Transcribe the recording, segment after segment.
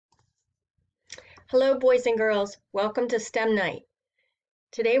Hello, boys and girls. Welcome to STEM Night.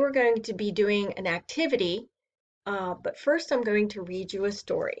 Today we're going to be doing an activity, but first I'm going to read you a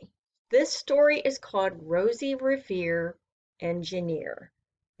story. This story is called Rosie Revere, Engineer,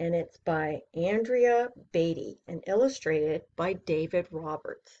 and it's by Andrea Beatty and illustrated by David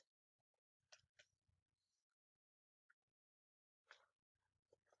Roberts.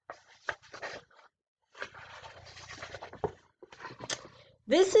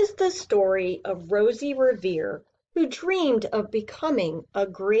 This is the story of Rosie Revere, who dreamed of becoming a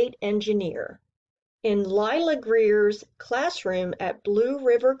great engineer. In Lila Greer's classroom at Blue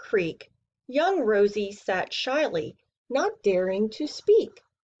River Creek, young Rosie sat shyly, not daring to speak.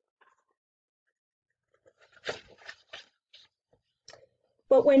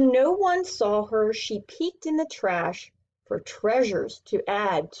 But when no one saw her, she peeked in the trash for treasures to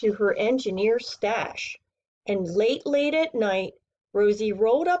add to her engineer stash. And late at night, Rosie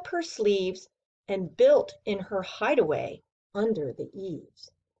rolled up her sleeves and built in her hideaway under the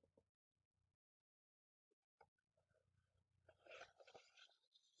eaves.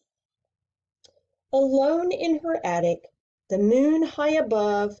 Alone in her attic, the moon high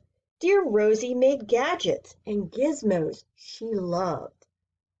above, dear Rosie made gadgets and gizmos she loved.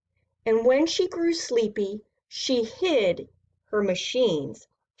 And when she grew sleepy, she hid her machines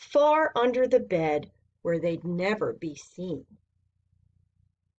far under the bed where they'd never be seen.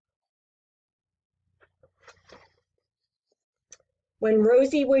 When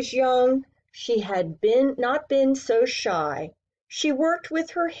Rosie was young, she had not been so shy. She worked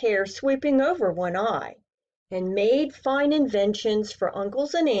with her hair sweeping over one eye and made fine inventions for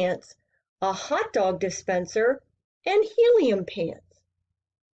uncles and aunts, a hot dog dispenser and helium pants.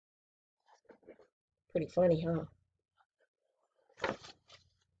 Pretty funny, huh?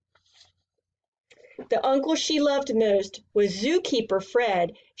 The uncle she loved most was Zookeeper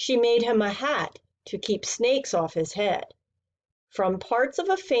Fred. She made him a hat to keep snakes off his head. From parts of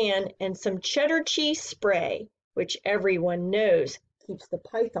a fan and some cheddar cheese spray, which everyone knows keeps the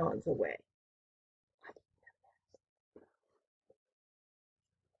pythons away.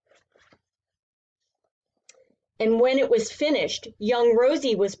 And when it was finished, young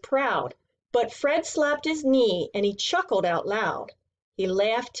Rosie was proud, but Fred slapped his knee and he chuckled out loud. He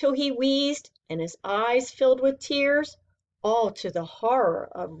laughed till he wheezed and his eyes filled with tears, all to the horror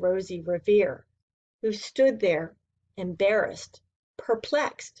of Rosie Revere, who stood there embarrassed,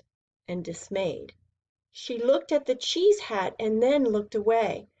 perplexed, and dismayed. She looked at the cheese hat and then looked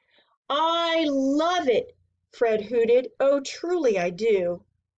away. "I love it," Fred hooted. "Oh, truly I do."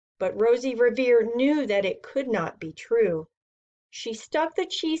 But Rosie Revere knew that it could not be true. She stuck the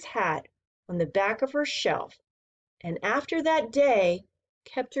cheese hat on the back of her shelf, and after that day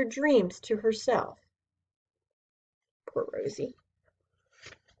kept her dreams to herself. Poor Rosie.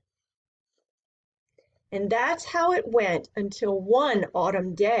 And that's how it went until one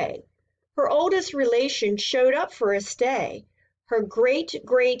autumn day. Her oldest relation showed up for a stay. Her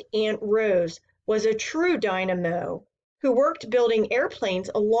great-great-aunt Rose was a true dynamo who worked building airplanes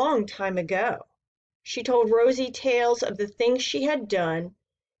a long time ago. She told Rosie tales of the things she had done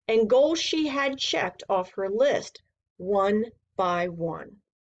and goals she had checked off her list one by one.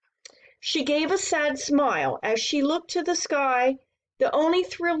 She gave a sad smile as she looked to the sky. "The only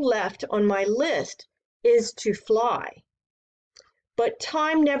thrill left on my list is to fly. But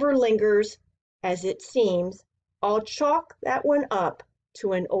time never lingers, as it seems. I'll chalk that one up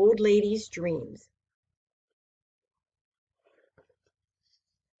to an old lady's dreams."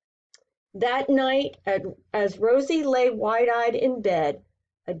 That night, as Rosie lay wide-eyed in bed,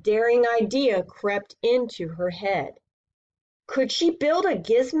 a daring idea crept into her head. Could she build a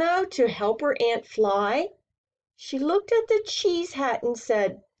gizmo to help her aunt fly? She looked at the cheese hat and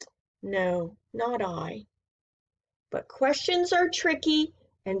said, "No, not I." But questions are tricky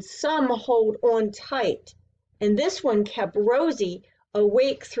and some hold on tight, and this one kept Rosie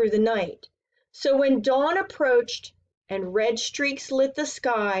awake through the night. So when dawn approached and red streaks lit the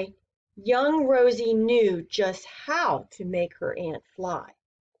sky, young Rosie knew just how to make her aunt fly.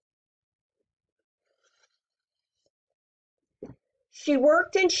 She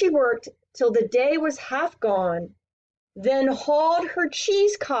worked and she worked till the day was half gone, then hauled her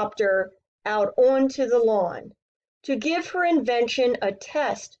cheese copter out onto the lawn to give her invention a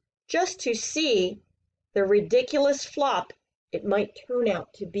test just to see the ridiculous flop it might turn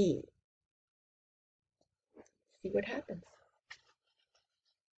out to be. See what happens.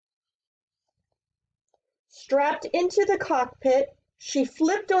 Strapped into the cockpit, she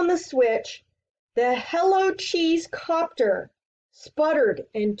flipped on the switch. The Hello Cheese copter sputtered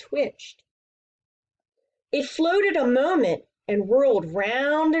and twitched. It floated a moment and whirled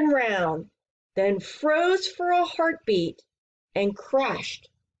round and round. then froze for a heartbeat and crashed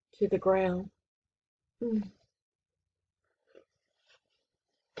to the ground.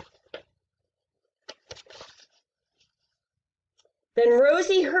 Then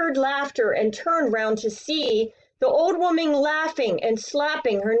Rosie heard laughter and turned round to see the old woman laughing and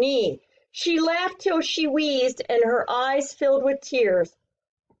slapping her knee. She laughed till she wheezed and her eyes filled with tears,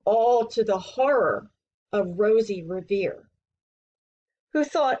 all to the horror of Rosie Revere, who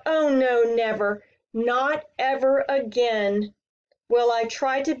thought, "Oh no, never, not ever again will I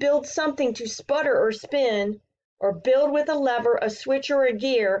try to build something to sputter or spin, or build with a lever, a switch, or a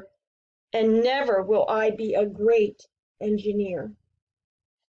gear, and never will I be a great engineer."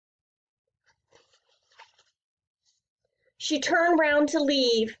 She turned round to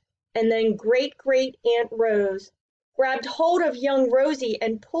leave, and then Great-Great-Aunt Rose grabbed hold of young Rosie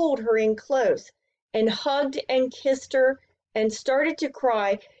and pulled her in close, and hugged and kissed her, and started to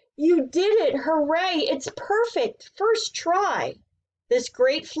cry, "You did it! Hooray! It's perfect! First try! This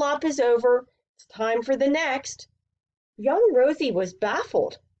great flop is over. It's time for the next." Young Rosie was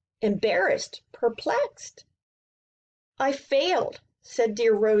baffled, embarrassed, perplexed. "I failed," said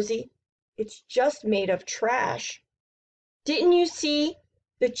dear Rosie. "It's just made of trash. Didn't you see?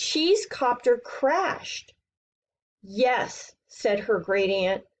 The cheese copter crashed." "Yes," said her great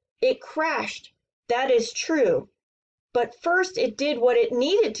aunt, "it crashed. That is true. But first it did what it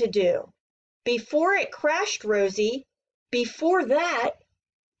needed to do. Before it crashed, Rosie, before that,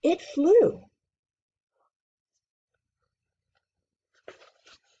 it flew."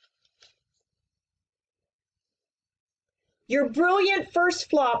 "Your brilliant first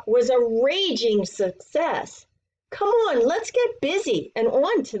flop was a raging success. Come on, let's get busy and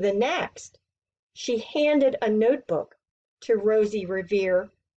on to the next." She handed a notebook to Rosie Revere,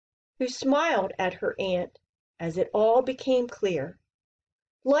 who smiled at her aunt as it all became clear.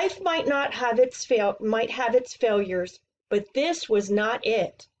 Life might have its failures, but this was not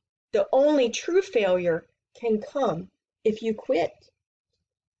it. The only true failure can come if you quit.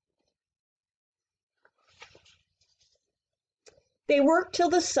 They worked till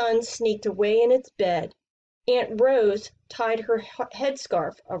the sun sneaked away in its bed. Aunt Rose tied her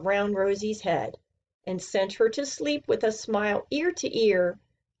headscarf around Rosie's head and sent her to sleep with a smile ear to ear,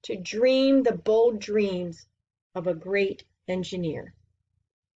 to dream the bold dreams of a great engineer.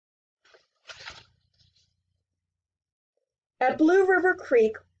 At Blue River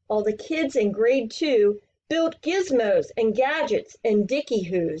Creek, all the kids in grade 2 built gizmos and gadgets and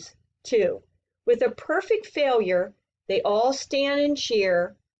dicky-hoos, too. With a perfect failure, they all stand and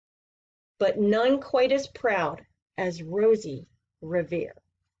cheer, but none quite as proud as Rosie Revere.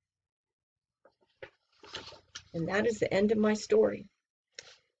 And that is the end of my story.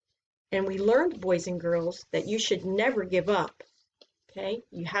 And we learned, boys and girls, that you should never give up. Okay?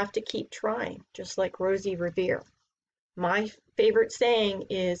 You have to keep trying, just like Rosie Revere. My favorite saying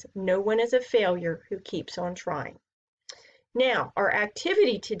is, "No one is a failure who keeps on trying." Now, our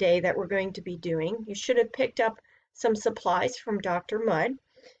activity today that we're going to be doing, you should have picked up some supplies from Dr. Mudd.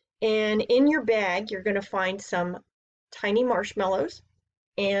 And in your bag, you're going to find some tiny marshmallows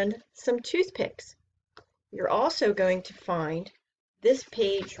and some toothpicks. You're also going to find this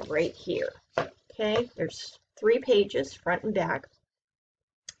page right here. Okay, there's 3 pages, front and back.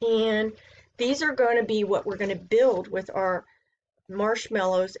 And these are going to be what we're going to build with our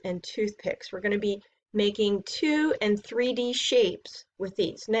marshmallows and toothpicks. We're going to be making 2 and 3D shapes with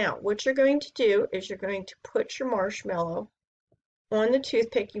these. Now, what you're going to do is you're going to put your marshmallow on the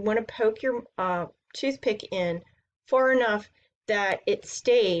toothpick. You want to poke your toothpick in far enough that it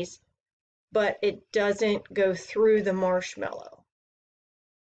stays, but it doesn't go through the marshmallow.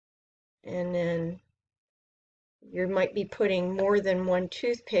 And then you might be putting more than one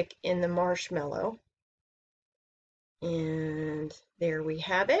toothpick in the marshmallow. And there we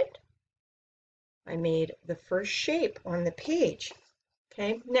have it. I made the first shape on the page.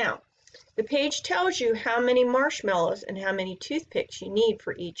 Okay, now the page tells you how many marshmallows and how many toothpicks you need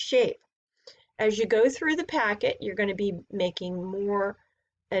for each shape. As you go through the packet, you're going to be making more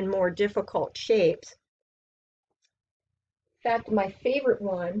and more difficult shapes. In fact, my favorite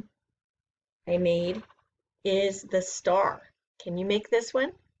one I made is the star. Can you make this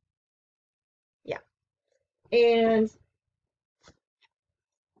one? Yeah. And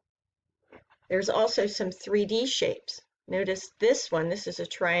there's also some 3D shapes. Notice this one, this is a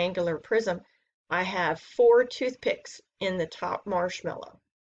triangular prism. I have 4 toothpicks in the top marshmallow.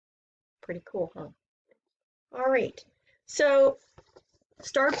 Pretty cool, huh? All right, so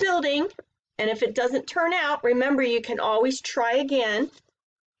start building, and if it doesn't turn out, remember you can always try again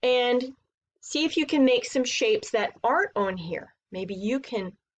and see if you can make some shapes that aren't on here. Maybe you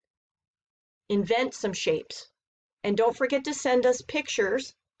can invent some shapes. And don't forget to send us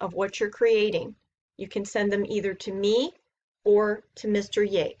pictures of what you're creating. You can send them either to me or to Mr.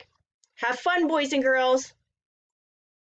 Yake. Have fun, boys and girls!